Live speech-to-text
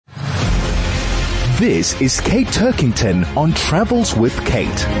This is Kate Turkington on Travels with Kate.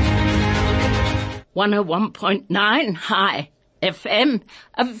 101.9 High FM.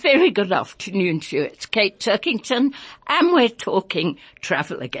 A very good afternoon to you. It's Kate Turkington, and we're talking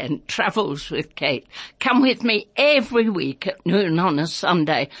travel again. Travels with Kate. Come with me every week at noon on a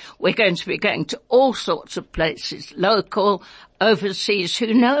Sunday. We're going to be going to all sorts of places, local, overseas.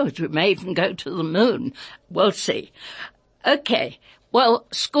 Who knows? We may even go to the moon. We'll see. Okay. Well,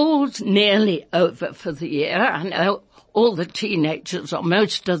 school's nearly over for the year. I know all the teenagers, or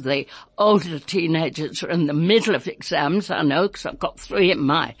most of the older teenagers, are in the middle of exams. I know, because I've got 3 in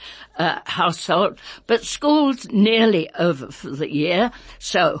my household. But school's nearly over for the year,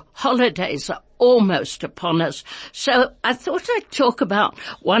 so holidays are almost upon us. So I thought I'd talk about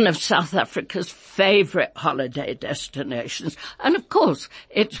one of South Africa's favourite holiday destinations. And of course,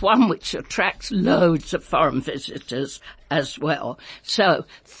 it's one which attracts loads of foreign visitors as well. So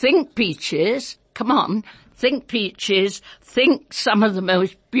think beaches. Come on. Think beaches, think some of the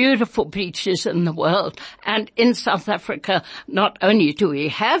most beautiful beaches in the world. And in South Africa, not only do we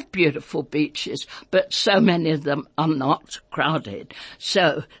have beautiful beaches, but so many of them are not crowded.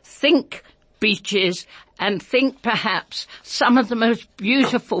 So think beaches and think perhaps some of the most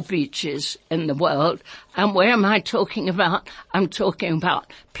beautiful beaches in the world. And where am I talking about? I'm talking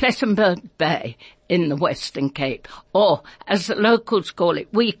about Plettenberg Bay in the Western Cape, or as the locals call it,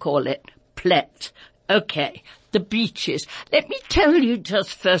 we call it Plet. Okay, the beaches. Let me tell you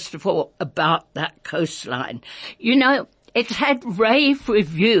just first of all about that coastline. You know, it's had rave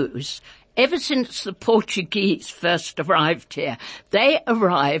reviews ever since the Portuguese first arrived here. They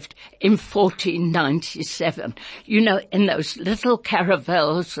arrived in 1497, you know, in those little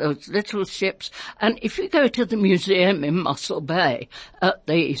caravels, those little ships. And if you go to the museum in Milky Bay at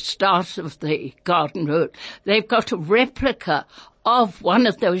the start of the garden route, they've got a replica of one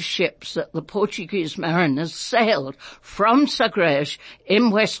of those ships that the Portuguese mariners sailed from Sagres in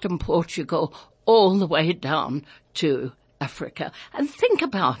western Portugal all the way down to Africa. And think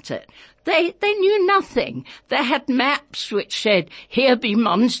about it. They knew nothing. They had maps which said, here be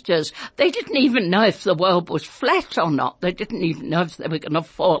monsters. They didn't even know if the world was flat or not. They didn't even know if they were going to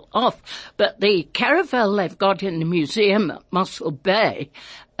fall off. But the caravel they've got in the museum at Milky Bay,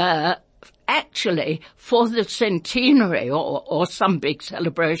 actually, for the centenary or some big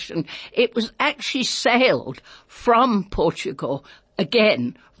celebration, it was actually sailed from Portugal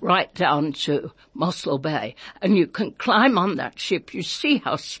again right down to Milky Bay. And you can climb on that ship. You see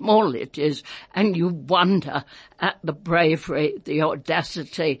how small it is, and you wonder at the bravery, the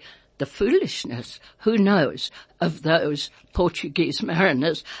audacity, the foolishness, who knows, of those Portuguese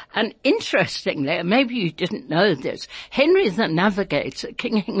mariners. And interestingly, maybe you didn't know this, Henry the Navigator,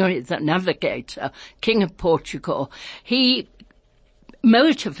 King Henry the Navigator, King of Portugal, he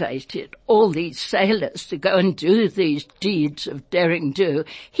motivated all these sailors to go and do these deeds of daring do.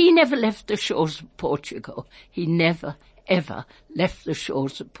 He never left the shores of Portugal. He never ever left the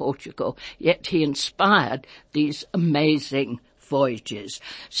shores of Portugal, yet he inspired these amazing voyages.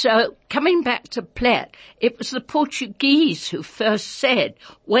 So coming back to Plet, it was the Portuguese who first said,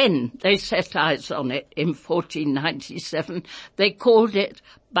 when they set eyes on it in 1497, they called it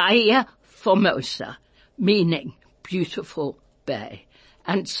Bahia Formosa, meaning beautiful bay.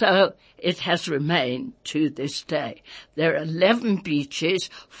 And so it has remained to this day. There are 11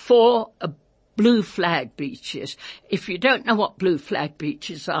 beaches, 4 blue flag beaches. If you don't know what blue flag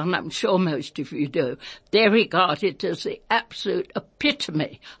beaches are, and I'm sure most of you do, they're regarded as the absolute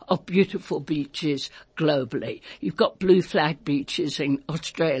epitome of beautiful beaches globally. You've got blue flag beaches in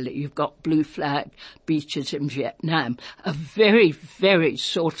Australia. You've got blue flag beaches in Vietnam. A very, very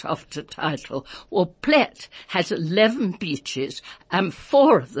sought after title. Well, Plet has 11 beaches, and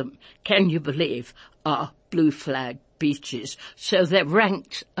 4 of them, can you believe, are blue flag beaches. So they're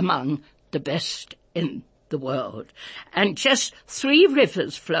ranked among the best in the world. And just 3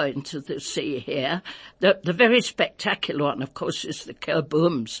 rivers flow into the sea here. The very spectacular one, of course, is the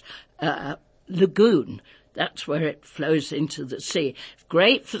Kerbooms Lagoon. That's where it flows into the sea.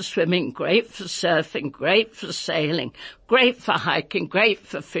 Great for swimming, great for surfing, great for sailing, great for hiking, great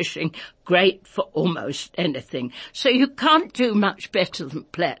for fishing, great for almost anything. So you can't do much better than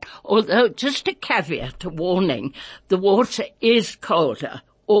Plet. Although, just a caveat, a warning, the water is colder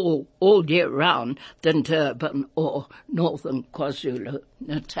all year round than Durban or northern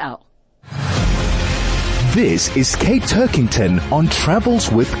KwaZulu-Natal. This is Kate Turkington on Travels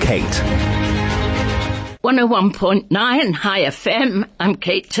with Kate. 101.9 High FM. I'm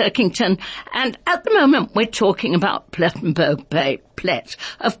Kate Turkington, and at the moment we're talking about Plettenberg Bay, Plet.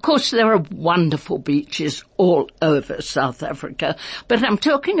 Of course, there are wonderful beaches all over South Africa, but I'm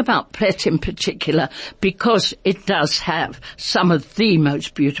talking about Plet in particular because it does have some of the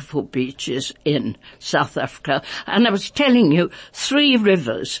most beautiful beaches in South Africa. And I was telling you, 3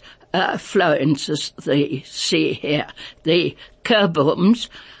 rivers flow into the sea here, the Kerbooms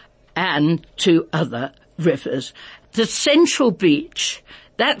and 2 other rivers. The central beach,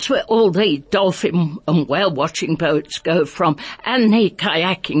 that's where all the dolphin and whale watching boats go from, and the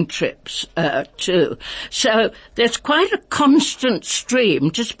kayaking trips too. So there's quite a constant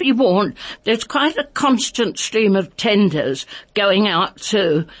stream, just be warned, there's quite a constant stream of tenders going out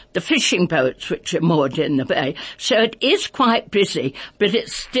to the fishing boats which are moored in the bay. So it is quite busy, but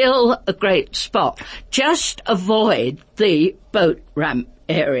it's still a great spot. Just avoid the boat ramp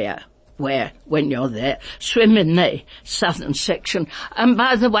area, where, when you're there, swim in the southern section. And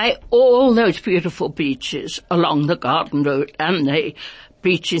by the way, all those beautiful beaches along the garden route and the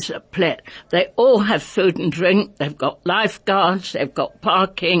beaches at Plet, they all have food and drink, they've got lifeguards, they've got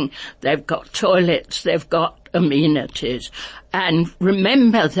parking, they've got toilets, they've got amenities. And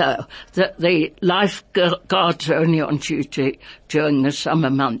remember, though, that the lifeguards are only on duty during the summer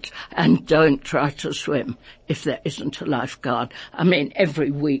months, and don't try to swim if there isn't a lifeguard. I mean,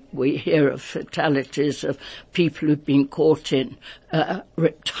 every week we hear of fatalities of people who've been caught in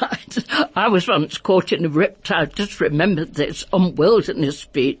riptides. I was once caught in a riptide, just remembered this, on Wilderness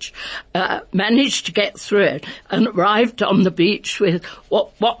Beach, managed to get through it and arrived on the beach with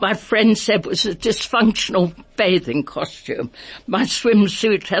what my friend said was a dysfunctional bathing costume. My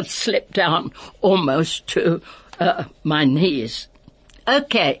swimsuit had slipped down almost to my knees.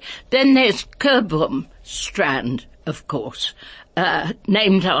 Okay, then there's Kerboom Strand, of course,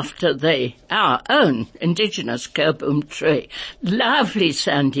 named after our own indigenous Kerboom tree. Lovely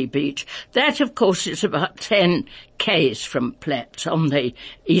sandy beach. That, of course, is about 10 k's from Plet on the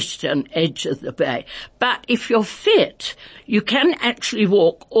eastern edge of the bay. But if you're fit, you can actually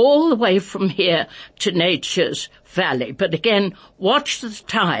walk all the way from here to Nature's Valley. But again, watch the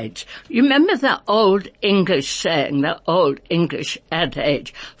tides. You remember that old English saying, that old English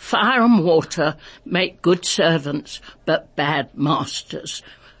adage, fire and water make good servants but bad masters.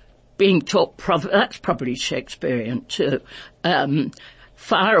 Being taught, that's probably Shakespearean too.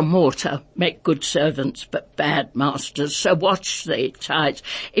 Fire and water make good servants but bad masters. So watch the tides.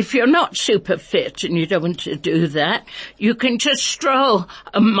 If you're not super fit and you don't want to do that, you can just stroll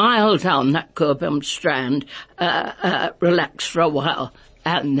a mile down that Kerboom Strand, relax for a while,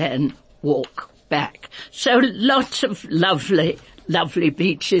 and then walk back. So lots of lovely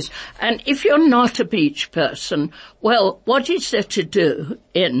beaches. And if you're not a beach person, well, what is there to do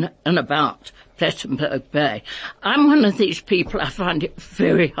in and about Plettenberg Bay? I'm one of these people, I find it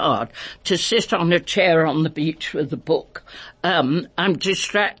very hard to sit on a chair on the beach with a book. I'm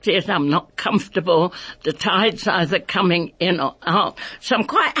distracted, I'm not comfortable, the tide's either coming in or out. So I'm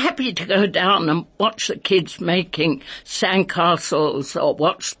quite happy to go down and watch the kids making sandcastles or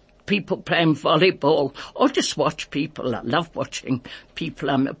watch people playing volleyball or just watch people. I love watching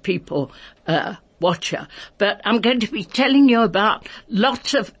people. I'm a people watcher. But I'm going to be telling you about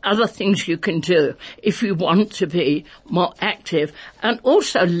lots of other things you can do if you want to be more active, and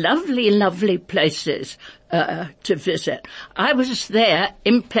also lovely places to visit. I was there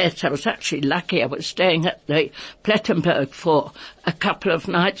in Plet. I was actually lucky. I was staying at the Plettenberg for a couple of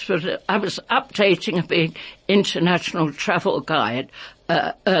nights, but I was updating a big international travel guide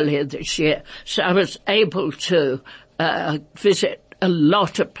earlier this year, so I was able to visit a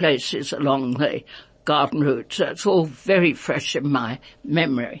lot of places along the garden route. So it's all very fresh in my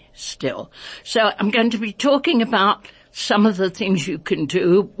memory still. So I'm going to be talking about some of the things you can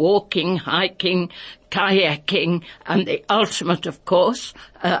do: walking, hiking, kayaking, and the ultimate, of course,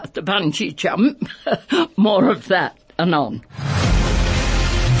 the bungee jump. More of that anon.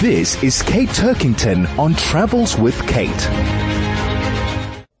 This is Kate Turkington on Travels with Kate.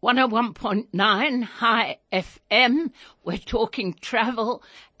 101.9 High FM. We're talking travel,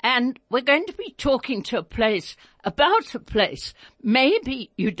 and we're going to be talking to about a place maybe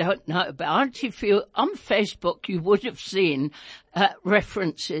you don't know about. If you're on Facebook, you would have seen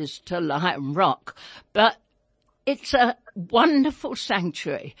references to Lion Rock, but it's a wonderful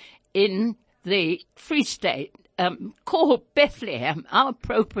sanctuary in the Free State, called Bethlehem. How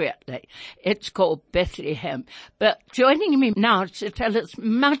appropriately it's called Bethlehem. But joining me now to tell us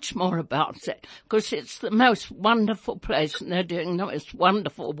much more about it, because it's the most wonderful place and they're doing the most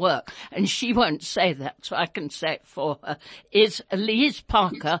wonderful work. And she won't say that, so I can say it for her, is Elise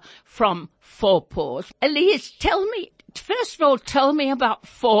Parker from Four Paws. Elise, first of all, tell me about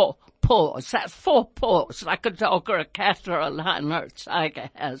Four Paws. That's 4 paws, like a dog or a cat or a lion or a tiger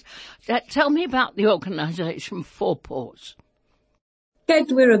has. Tell me about the organisation Four Paws.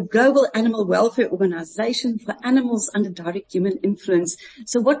 Kate, we're a global animal welfare organisation for animals under direct human influence.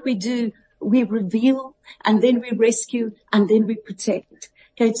 So what we do, we reveal, and then we rescue, and then we protect.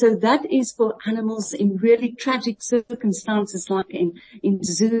 Okay, so that is for animals in really tragic circumstances, like in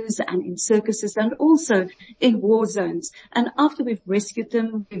zoos and in circuses and also in war zones. And after we've rescued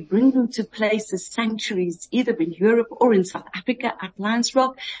them, we bring them to places, sanctuaries, either in Europe or in South Africa at Lions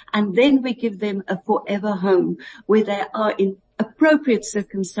Rock, and then we give them a forever home where they are in appropriate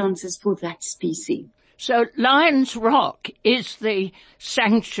circumstances for that species. So Lions Rock is the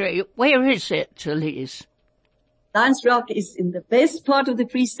sanctuary. Where is it, Elise? Lions Rock is in the best part of the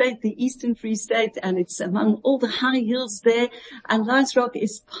Free State, the Eastern Free State, and it's among all the high hills there. And Lions Rock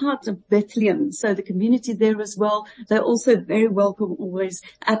is part of Bethlehem, so the community there as well. They're also very welcome always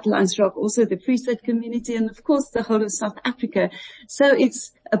at Lions Rock, also the Free State community, and of course the whole of South Africa. So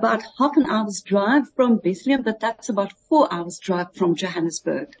it's about half an hour's drive from Bethlehem, but that's about 4 hours drive from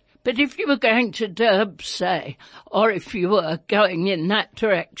Johannesburg. But if you were going to Durban, say, or if you were going in that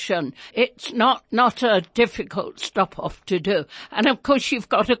direction, it's not a difficult stop-off to do. And of course you've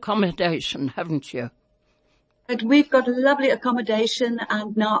got accommodation, haven't you? But we've got a lovely accommodation,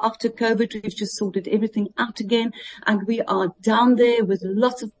 and now after COVID we've just sorted everything out again, and we are down there with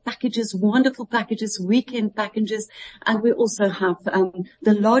lots of packages, wonderful packages, weekend packages, and we also have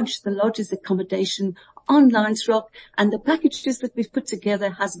the lodge. The lodge is accommodation on Lions Rock, and the packages that we've put together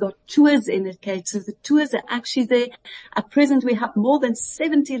has got tours in it, Kate. So the tours are actually there. At present we have more than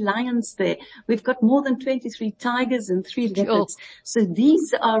 70 lions there. We've got more than 23 tigers and 3 leopards. So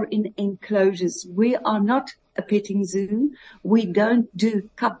these are in enclosures. We are not a petting zoo. We don't do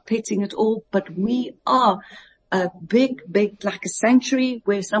cub petting at all, but we are a big, like a sanctuary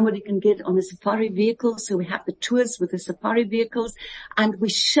where somebody can get on a safari vehicle. So we have the tours with the safari vehicles, and we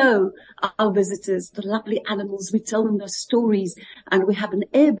show our visitors the lovely animals. We tell them their stories, and we have an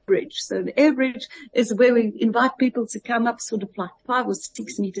air bridge. So the air bridge is where we invite people to come up sort of like 5 or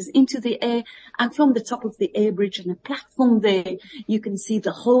 6 meters into the air, and from the top of the air bridge and a platform there, you can see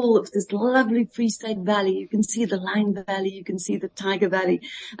the whole of this lovely Free State Valley. You can see the Lion Valley. You can see the Tiger Valley.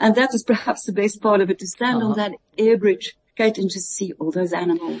 And that is perhaps the best part of it, to stand on that air bridge, Kate, and just see all those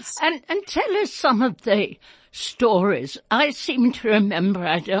animals. And tell us some of the stories. I seem to remember,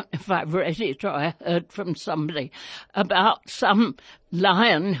 I don't know if I've read it or I heard from somebody, about some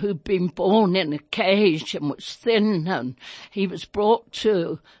lion who'd been born in a cage and was thin, and he was brought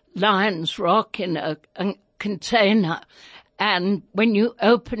to Lions Rock in a container, and when you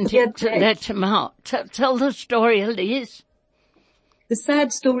opened it to let him out. Tell the story, Elise. The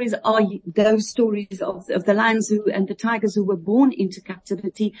sad stories are those stories of the lions and the tigers who were born into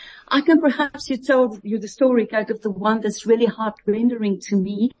captivity. I can perhaps tell you the story, Kate, of the one that's really heart-rendering to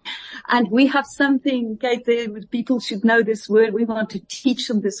me. And we have something, Kate, there, people should know this word. We want to teach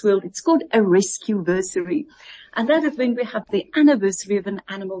them this word. It's called a rescue-versary. And that is when we have the anniversary of an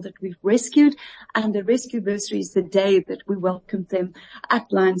animal that we've rescued, and the rescue-versary is the day that we welcomed them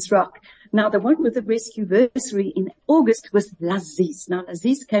at Lions Rock. Now, the one with the rescue-versary in August was Laziz. Now,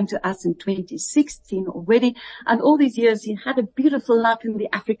 Laziz came to us in 2016 already, and all these years he had a beautiful life in the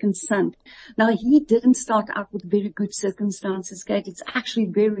African sun. Now, he didn't start out with very good circumstances, Kate. It's actually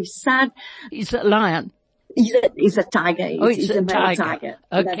very sad. He's a lion. He's a tiger. He's a male tiger.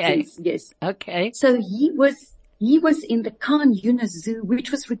 Okay. Yes. Okay. So he was in the Khan Yunis Zoo, which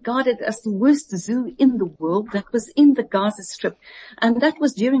was regarded as the worst zoo in the world. That was in the Gaza Strip. And that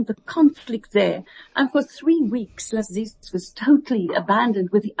was during the conflict there. And for 3 weeks, Laziz was totally abandoned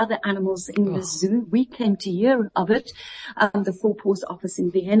with the other animals in the zoo. We came to hear of it, the Four Paws office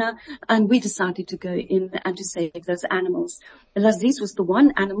in Vienna, and we decided to go in and to save those animals. Laziz was the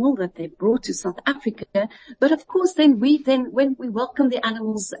one animal that they brought to South Africa. But of course, when we welcome the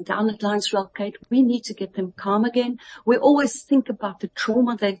animals down at Lions Rock, Kate, we need to get them calm again. We always think about the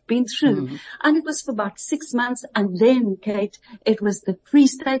trauma they've been through. Mm-hmm. And it was for about 6 months. And then, Kate, it was the Free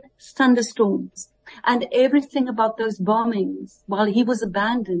State thunderstorms. And everything about those bombings, while he was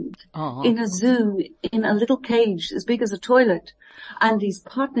abandoned in a zoo, in a little cage as big as a toilet, and his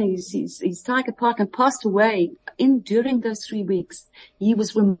partner, his tiger partner passed away during those 3 weeks, he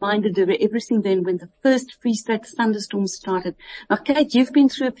was reminded of everything then when the first Free State thunderstorms started. Now, Kate, you've been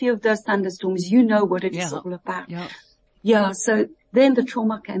through a few of those thunderstorms. You know what it is all about. Yeah, so then the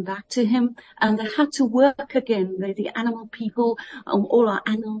trauma came back to him, and they had to work again. The animal people, all our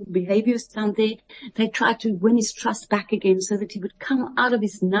animal behaviors down there, they tried to win his trust back again so that he would come out of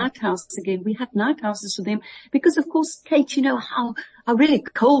his night house again. We had night houses for them because, of course, Kate, you know how really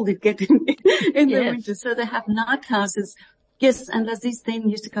cold it gets in the winter. So they have night houses. Yes, and Aziz then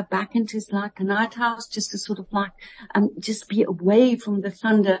used to go back into his night house just to sort of just be away from the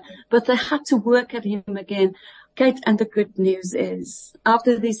thunder. But they had to work at him again. Kate, and the good news is,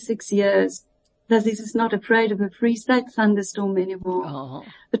 after these 6 years, Aziz is not afraid of a Free State thunderstorm anymore.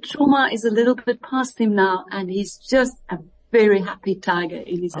 The trauma is a little bit past him now, and he's just a very happy tiger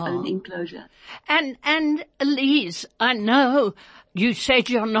in his own enclosure. And Elise, I know you said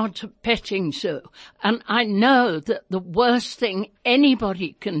you're not a petting zoo, and I know that the worst thing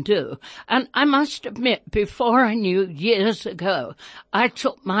anybody can do, and I must admit, before I knew years ago, I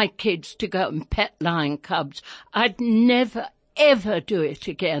took my kids to go and pet lion cubs. I'd never, ever do it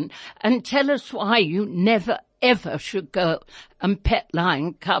again. And tell us why you never, ever should go and pet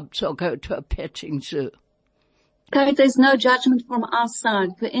lion cubs or go to a petting zoo. Okay, there's no judgment from our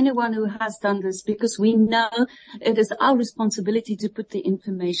side for anyone who has done this, because we know it is our responsibility to put the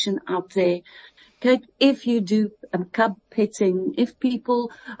information out there. Okay, if you do cub petting, if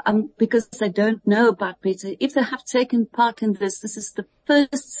people, because they don't know about petting, if they have taken part in this is the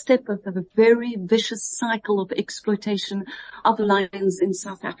first step of a very vicious cycle of exploitation of lions in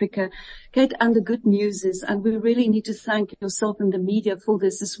South Africa. Okay, and the good news is, and we really need to thank yourself and the media for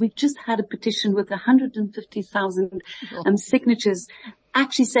this, is we've just had a petition with 150,000 signatures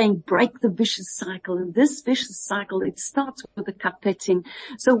actually saying break the vicious cycle. And this vicious cycle, it starts with the cub petting.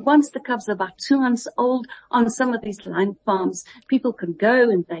 So once the cubs are about 2 months old, on some of these lion farms, people can go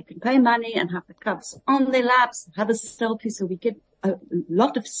and they can pay money and have the cubs on their laps, have a selfie. So we get a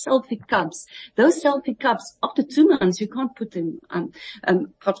lot of selfie cubs. Those selfie cubs, after 2 months, you can't put them out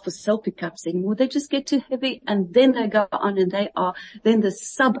for selfie cubs anymore. They just get too heavy, and then they go on, and they are then the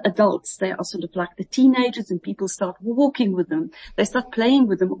sub-adults. They are sort of like the teenagers, and people start walking with them. They start playing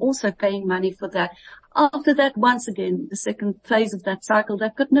with them, also paying money for that. After that, once again, the second phase of that cycle,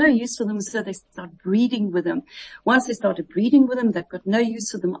 they've got no use for them, so they start breeding with them. Once they started breeding with them, they've got no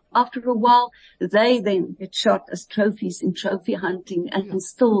use for them. After a while, they then get shot as trophies in trophy hunting, and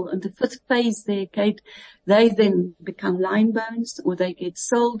still in the fifth phase there, Kate, they then become lion bones, or they get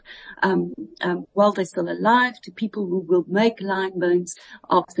sold while they're still alive to people who will make lion bones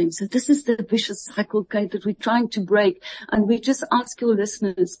of them. So this is the vicious cycle, Kate, that we're trying to break. And we just ask your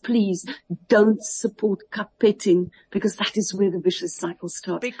listeners, please don't support cub petting, because that is where the vicious cycle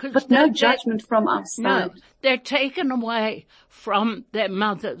starts. But no judgment from our side. No, they're taken away from their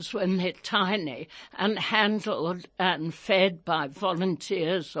mothers when they're tiny and handled and fed by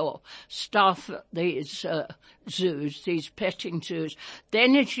volunteers or staff at these zoos, these petting zoos.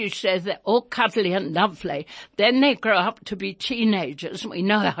 Then, as you said, they're all cuddly and lovely. Then they grow up to be teenagers. We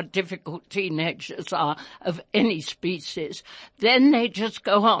know how difficult teenagers are of any species. Then they just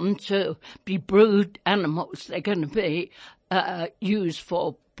go on to be brood animals. They're going to be used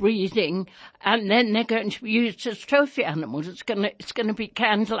for breeding, and then they're going to be used as trophy animals. It's going to be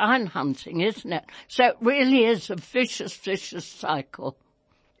canned lion hunting, isn't it? So it really is a vicious, vicious cycle.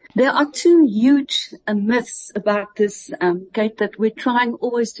 There are two huge myths about this, Kate, that we're trying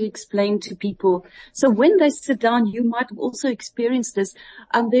always to explain to people. So when they sit down, you might also experience this.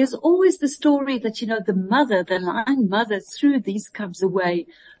 There's always the story that, the mother, the lion mother, threw these cubs away.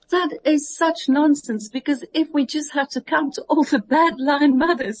 That is such nonsense, because if we just had to count all the bad lion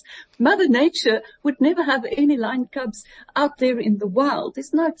mothers, Mother Nature would never have any lion cubs out there in the wild.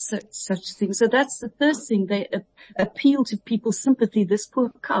 There's no such thing. So that's the first thing. They appeal to people's sympathy. This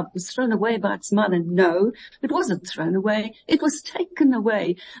poor cub was thrown away by its mother. No, it wasn't thrown away. It was taken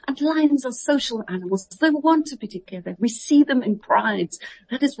away. And lions are social animals. They want to be together. We see them in prides.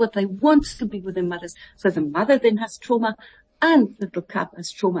 That is what they want, to be with their mothers. So the mother then has trauma, and the little cub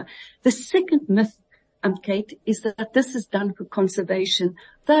has trauma. The second myth, Kate, is that this is done for conservation.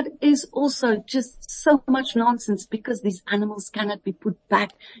 That is also just so much nonsense, because these animals cannot be put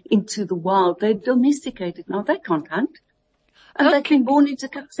back into the wild. They're domesticated now. They can't hunt. And they've been born into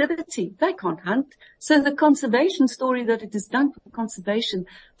captivity. They can't hunt. So the conservation story that it is done for conservation,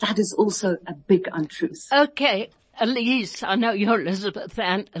 that is also a big untruth. Okay. Elise, I know you're Elizabeth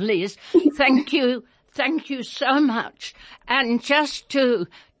and Elise. Thank you so much. And just to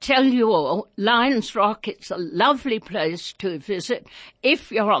tell you all, Lions Rock, it's a lovely place to visit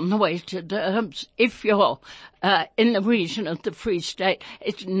if you're on the way to Derbs, if you're in the region of the Free State.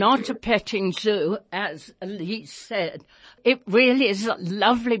 It's not a petting zoo, as Elise said. It really is a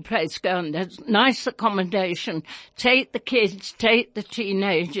lovely place going. There's nice accommodation. Take the kids, take the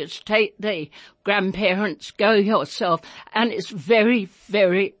teenagers, take the grandparents, go yourself. And it's very,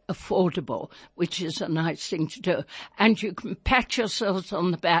 very affordable, which is a nice thing to do. And you can pat yourselves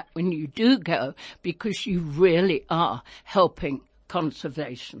on the back when you do go, because you really are helping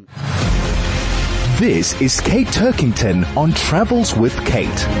conservation. This is Kate Turkington on Travels with Kate.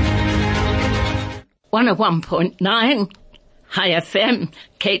 101.9 High FM,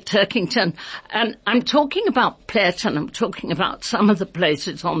 Kate Turkington. And I'm talking about Plettenberg. I'm talking about some of the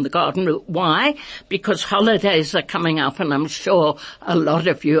places on the garden route. Why? Because holidays are coming up, and I'm sure a lot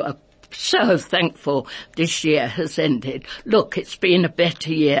of you are so thankful this year has ended. Look, it's been a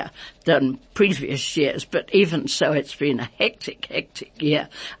better year than previous years, but even so, it's been a hectic year.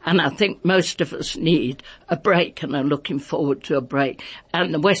 And I think most of us need a break and are looking forward to a break.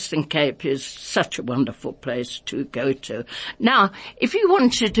 And the Western Cape is such a wonderful place to go to. Now, if you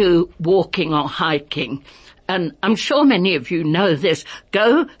want to do walking or hiking, and I'm sure many of you know this,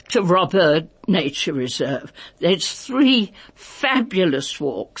 go to Robert Nature Reserve. There's 3 fabulous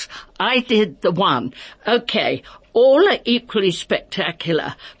walks. I did the one. Okay, all are equally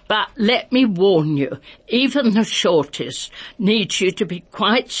spectacular, but let me warn you, even the shortest needs you to be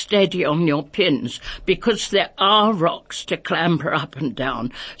quite steady on your pins, because there are rocks to clamber up and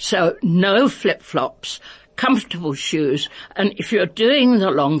down. So no flip-flops, comfortable shoes, and if you're doing the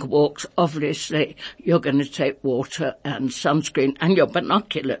longer walks, obviously you're going to take water and sunscreen and your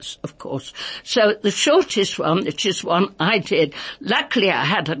binoculars, of course. So the shortest one, which is one I did, luckily I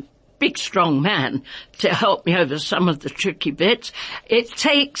had a big strong man to help me over some of the tricky bits. It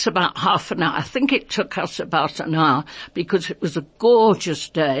takes about half an hour. I think it took us about an hour because it was a gorgeous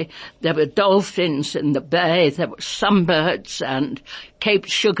day. There were dolphins in the bay. There were sunbirds and Cape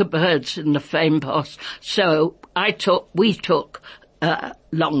sugarbirds in the Four-Paws. So we took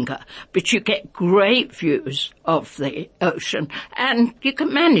longer, but you get great views of the ocean and you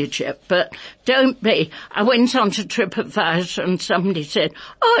can manage it, but don't be. I went on to TripAdvisor and somebody said,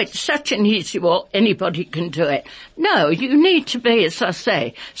 oh, it's such an easy walk, anybody can do it. No, you need to be, as I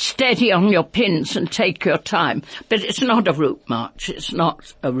say, steady on your pins and take your time, but it's not a route march. It's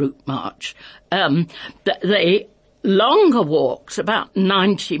not a route march. The longer walks, about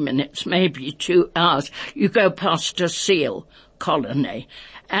 90 minutes, maybe 2 hours, you go past a seal colony.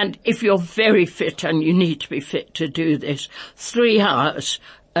 And if you're very fit, and you need to be fit to do this, 3 hours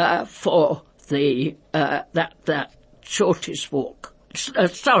for the that shortest walk.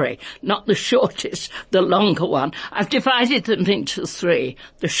 Sorry, not the shortest, the longer one. I've divided them into 3.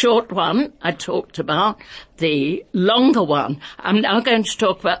 The short one I talked about, the longer one. I'm now going to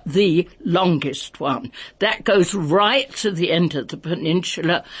talk about the longest one. That goes right to the end of the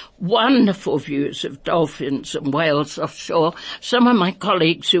peninsula. Wonderful views of dolphins and whales offshore. Some of my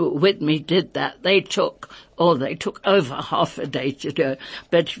colleagues who were with me did that. They took over half a day to do it.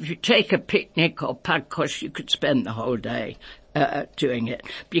 But if you take a picnic or padkosh, you could spend the whole day doing it,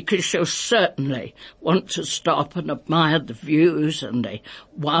 because you'll certainly want to stop and admire the views and the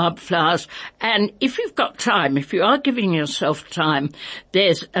wildflowers. And if you've got time, if you are giving yourself time,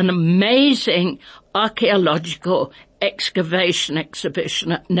 there's an amazing archaeological excavation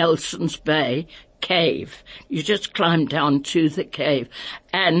exhibition at Nelson's Bay cave. You just climb down to the cave,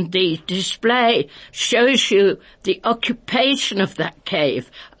 and the display shows you the occupation of that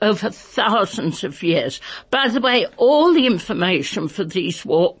cave over thousands of years. By the way, all the information for these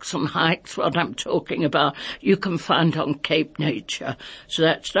walks and hikes, what I'm talking about, you can find on Cape Nature. So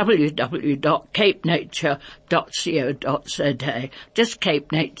that's www.capenature.co.za, just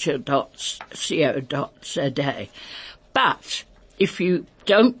capenature.co.za. But if you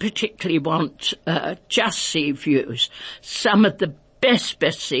don't particularly want just sea views, some of the best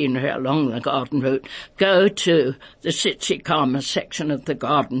scenery along the garden route, go to the Tsitsikamma section of the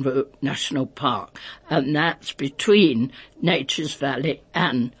Garden Route National Park, and that's between Nature's Valley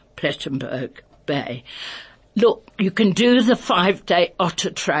and Plettenberg Bay. Look, you can do the 5-day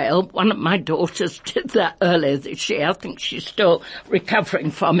otter trail. One of my daughters did that earlier this year. I think she's still recovering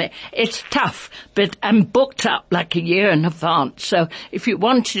from it. It's tough, but I'm booked up like a year in advance. So if you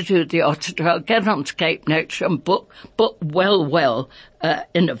want to do the otter trail, get onto Cape Nature and book well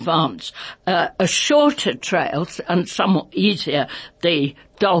in advance. A shorter trail and somewhat easier, the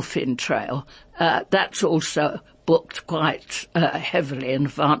dolphin trail, that's also booked quite heavily in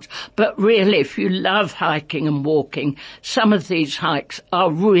advance. But really, if you love hiking and walking, some of these hikes are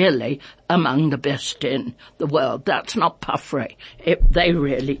really among the best in the world. That's not puffery. They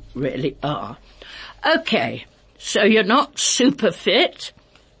really, really are. Okay, so you're not super fit.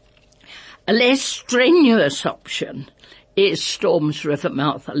 A less strenuous option is Storms River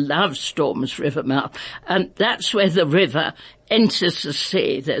mouth. I love Storms River mouth. And that's where the river enters the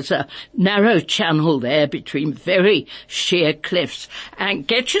sea. There's a narrow channel there between very sheer cliffs. And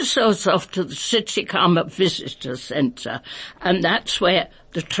get yourselves off to the City Karma Visitor Centre. And that's where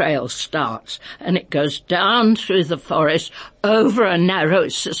the trail starts. And it goes down through the forest over a narrow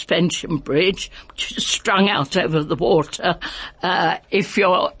suspension bridge, which is strung out over the water. If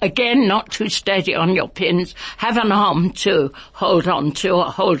you're, again, not too steady on your pins, have an arm to hold on to or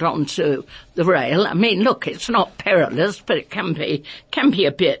hold on to the rail. I mean, look, it's not perilous, but it can be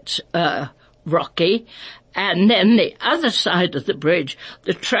a bit rocky. And then the other side of the bridge,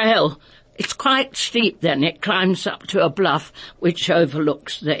 the trail, it's quite steep then. It climbs up to a bluff which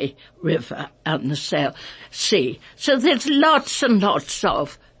overlooks the river and the sea. So there's lots and lots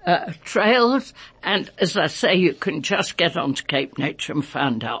of trails, and as I say, you can just get onto Cape Nature and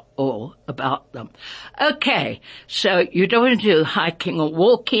find out all about them. Okay, so you don't want to do hiking or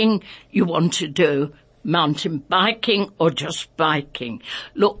walking, you want to do mountain biking or just biking.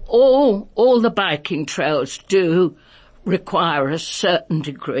 Look, all the biking trails do require a certain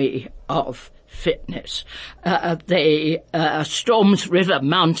degree of fitness. The Storms River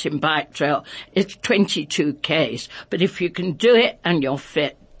mountain bike trail, it's 22 Ks, but if you can do it and you're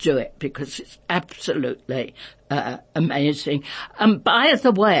fit, do it, because it's absolutely amazing. And by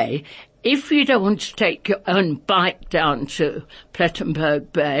the way, if you don't want to take your own bike down to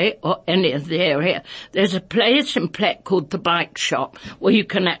Plettenberg Bay or any of the area, there's a place in Plet called the Bike Shop where you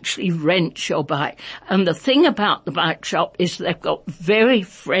can actually rent your bike. And the thing about the bike shop is they've got very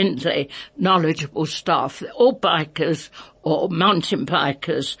friendly, knowledgeable staff. They're all bikers or mountain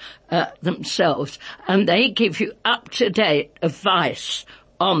bikers themselves, and they give you up-to-date advice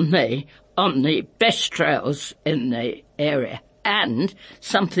on the best trails in the area. And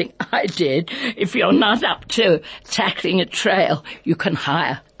something I did, if you're not up to tackling a trail, you can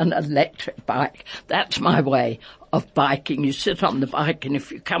hire an electric bike. That's my way of biking. You sit on the bike, and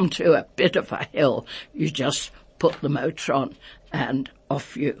if you come to a bit of a hill, you just put the motor on and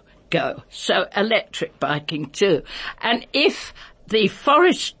off you go. So electric biking too. And if the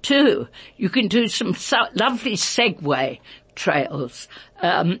forest too, you can do some lovely Segway trails.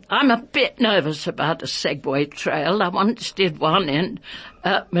 I'm a bit nervous about a Segway trail. I once did one in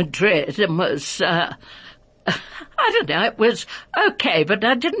Madrid and was, I don't know, it was okay, but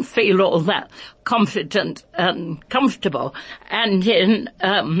I didn't feel all that confident and comfortable. And in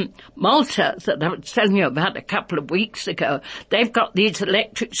Malta, that I was telling you about a couple of weeks ago, they've got these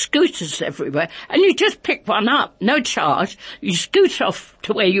electric scooters everywhere, and you just pick one up, no charge. You scoot off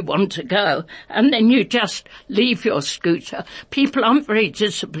to where you want to go, and then you just leave your scooter. People aren't very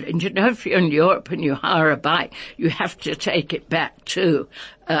disciplined. You know, if you're in Europe and you hire a bike, you have to take it back to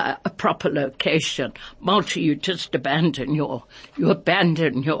a proper location. Malta, you just abandon your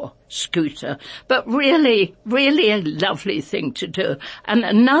scooter. But really, really a lovely thing to do. And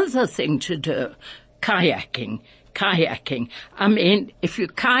another thing to do, kayaking. I mean, if you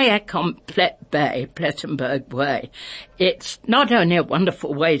kayak on Plettenberg Bay, it's not only a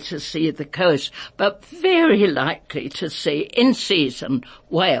wonderful way to see the coast, but very likely to see in-season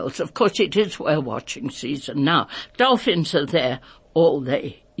whales. Of course, it is whale watching season now. Dolphins are there all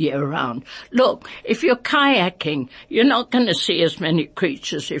the year round. Look, if you're kayaking, you're not going to see as many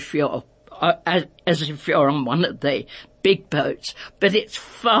creatures if you're as if you're on one of the big boats, but it's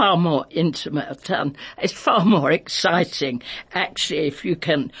far more intimate and it's far more exciting, actually, if you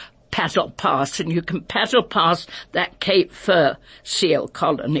can paddle past, and you can paddle past that Cape Fur seal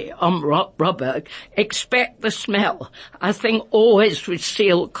colony on Robberg. Expect the smell. I think always with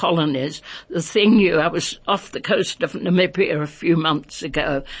seal colonies, I was off the coast of Namibia a few months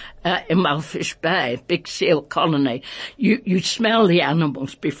ago, in Wellfish Bay, big seal colony. You smell the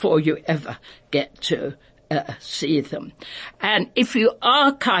animals before you ever get to see them. And if you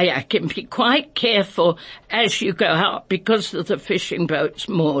are kayaking, be quite careful as you go out because of the fishing boats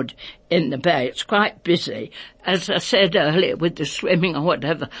moored in the bay. It's quite busy. As I said earlier, with the swimming or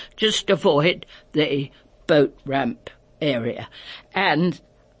whatever, just avoid the boat ramp area. And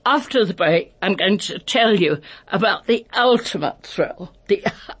after the break, I'm going to tell you about the ultimate thrill, the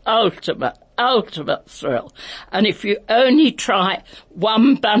ultimate thrill. And if you only try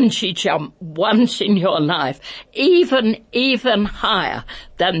one bungee jump once in your life, even higher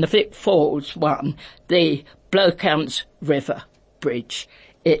than the Vic Falls one, the Blokans River Bridge.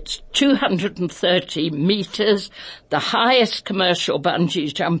 It's 230 meters, the highest commercial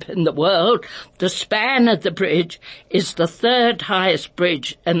bungee jump in the world. The span of the bridge is the third highest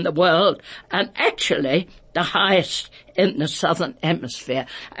bridge in the world, and actually the highest in the southern hemisphere.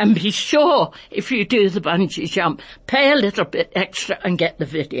 And be sure, if you do the bungee jump, pay a little bit extra and get the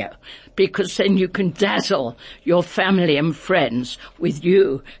video, because then you can dazzle your family and friends with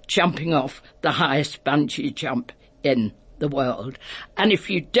you jumping off the highest bungee jump in the world. And if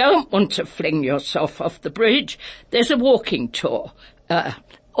you don't want to fling yourself off the bridge, there's a walking tour.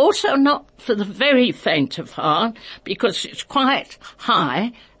 Also not for the very faint of heart, because it's quite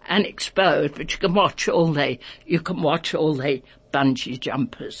high and exposed, but you can watch all the bungee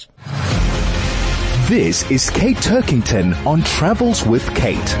jumpers. This is Kate Turkington on Travels with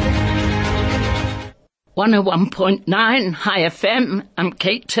Kate. 101.9 High FM. I'm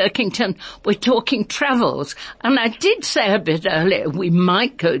Kate Turkington. We're talking travels. And I did say a bit earlier we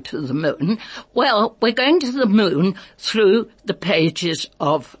might go to the moon. Well, we're going to the moon through the pages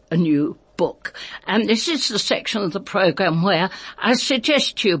of a new book. And this is the section of the program where I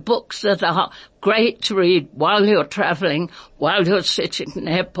suggest to you books that are great to read while you're traveling, while you're sitting in an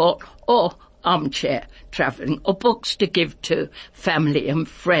airport, or armchair traveling, or books to give to family and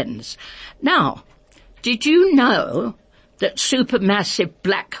friends. Now, did you know that supermassive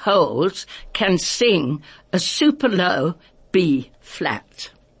black holes can sing a super low B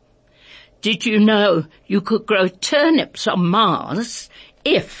flat? Did you know you could grow turnips on Mars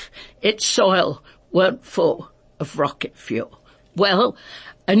if its soil weren't full of rocket fuel? Well,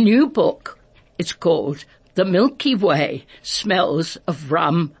 a new book is called The Milky Way Smells of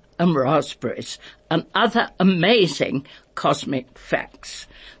Rum and Raspberries and Other Amazing Cosmic Facts.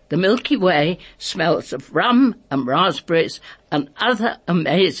 The Milky Way Smells of Rum and Raspberries and Other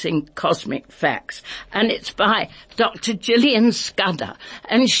Amazing Cosmic Facts. And it's by Dr. Gillian Scudder.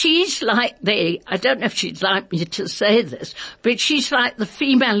 And she's like I don't know if she'd like me to say this, but she's like the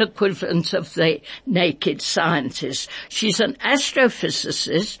female equivalent of the naked scientist. She's an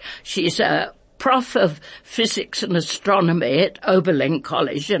astrophysicist. She's a prof of physics and astronomy at Oberlin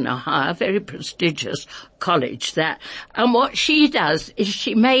College in Ohio, very prestigious college that. And what she does is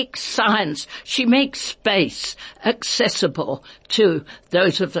she makes space accessible to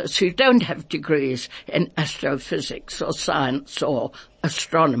those of us who don't have degrees in astrophysics or science or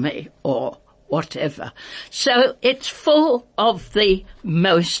astronomy or whatever. So it's full of the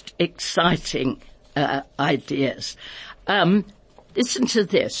most exciting ideas. Listen to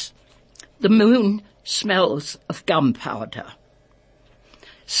this. The moon smells of gunpowder.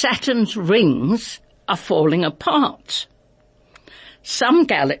 Saturn's rings are falling apart. Some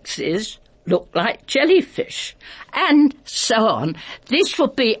galaxies look like jellyfish, and so on. This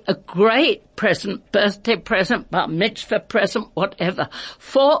would be a great present, birthday present, bar mitzvah present, whatever,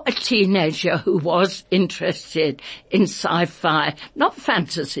 for a teenager who was interested in sci-fi, not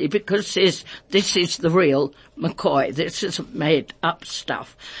fantasy, because this is the real McCoy. This isn't made up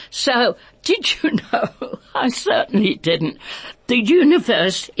stuff. So, did you know, I certainly didn't, the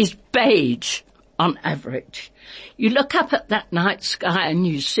universe is beige on average. You look up at that night sky and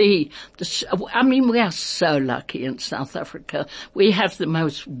you see we are so lucky in South Africa. We have the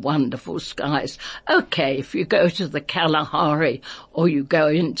most wonderful skies. Okay, if you go to the Kalahari or you go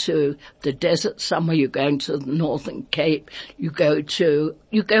into the desert somewhere, you go into the Northern Cape, you go to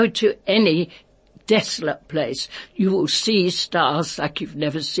any desolate place, you will see stars like you've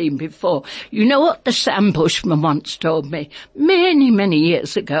never seen before. You know what the Sam Bushman once told me many, many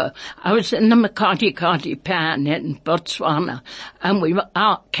years ago? I was in the Makati Pan in Botswana, and we were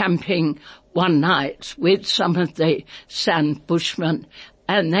out camping one night with some of the Sam Bushmen,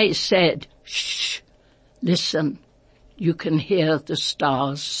 and they said, shh, listen, you can hear the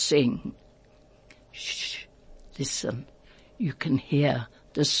stars sing. Shh, listen, you can hear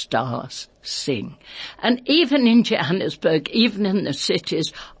the stars sing. And even in Johannesburg, even in the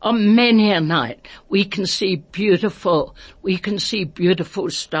cities, on many a night, we can see beautiful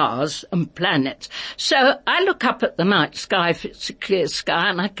stars and planets. So I look up at the night sky if it's a clear sky,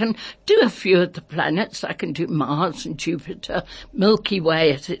 and I can do a few of the planets. I can do Mars and Jupiter, Milky Way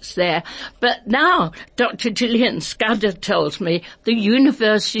if it's there. But now Dr. Gillian Scudder tells me the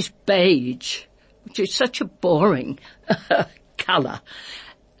universe is beige, which is such a boring colour.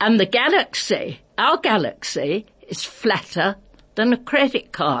 And our galaxy is flatter than a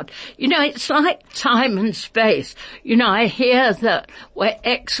credit card. You know, it's like time and space. You know, I hear that we're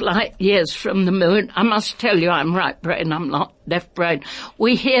X light years from the moon. I must tell you, I'm right brain, I'm not left brain.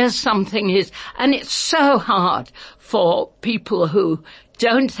 We hear something is, and it's so hard for people who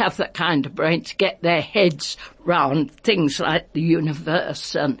don't have that kind of brain to get their heads round things like the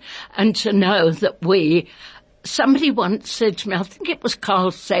universe and to know that somebody once said to me, I think it was Carl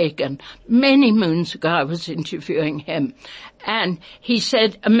Sagan, many moons ago I was interviewing him, and he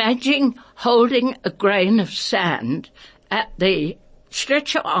said, imagine holding a grain of sand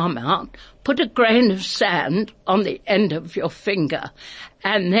stretch your arm out, put a grain of sand on the end of your finger,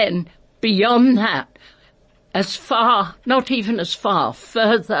 and then beyond that, as far, not even as far,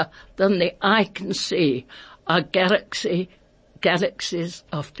 further than the eye can see, are galaxies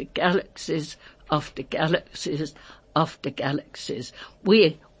after galaxies after galaxies after galaxies.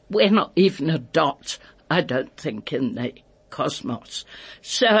 We're not even a dot, I don't think, in the cosmos.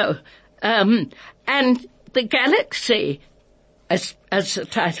 So, and the galaxy, as the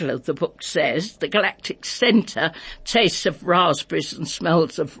title of the book says, the galactic center tastes of raspberries and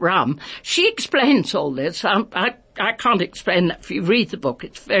smells of rum. She explains all this. I can't explain that. If you read the book,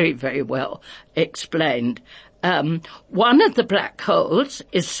 it's very, very well explained. One of the black holes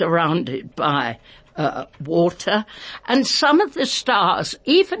is surrounded by water, and some of the stars,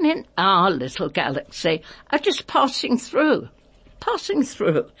 even in our little galaxy, are just passing through.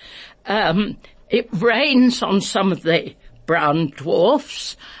 It rains on some of the brown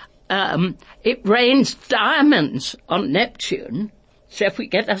dwarfs. It rains diamonds on Neptune. So if we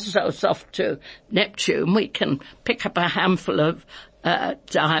get ourselves off to Neptune, we can pick up a handful of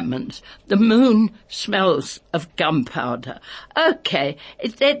diamonds. The moon smells of gunpowder. Okay,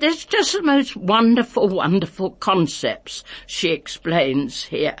 there's just the most wonderful, wonderful concepts she explains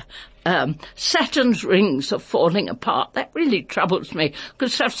here. Saturn's rings are falling apart. That really troubles me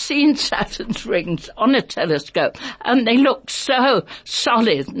because I've seen Saturn's rings on a telescope and they look so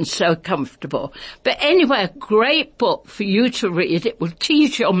solid and so comfortable. But anyway, a great book for you to read. It will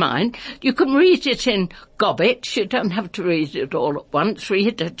tease your mind. You can read it in gobbets. You don't have to read it all at once.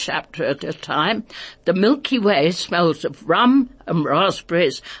 Read a chapter at a time. The Milky Way smells of rum and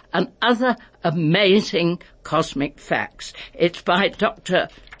raspberries and other amazing cosmic facts. It's by Dr.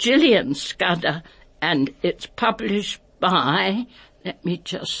 Gillian Scudder, and it's published by, let me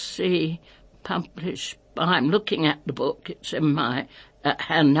just see, I'm looking at the book, it's in my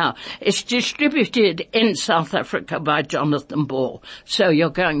hand now. It's distributed in South Africa by Jonathan Ball, so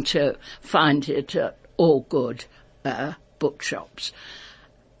you're going to find it at all good bookshops.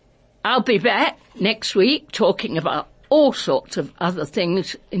 I'll be back next week talking about all sorts of other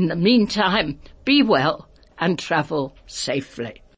things. In the meantime, be well and travel safely.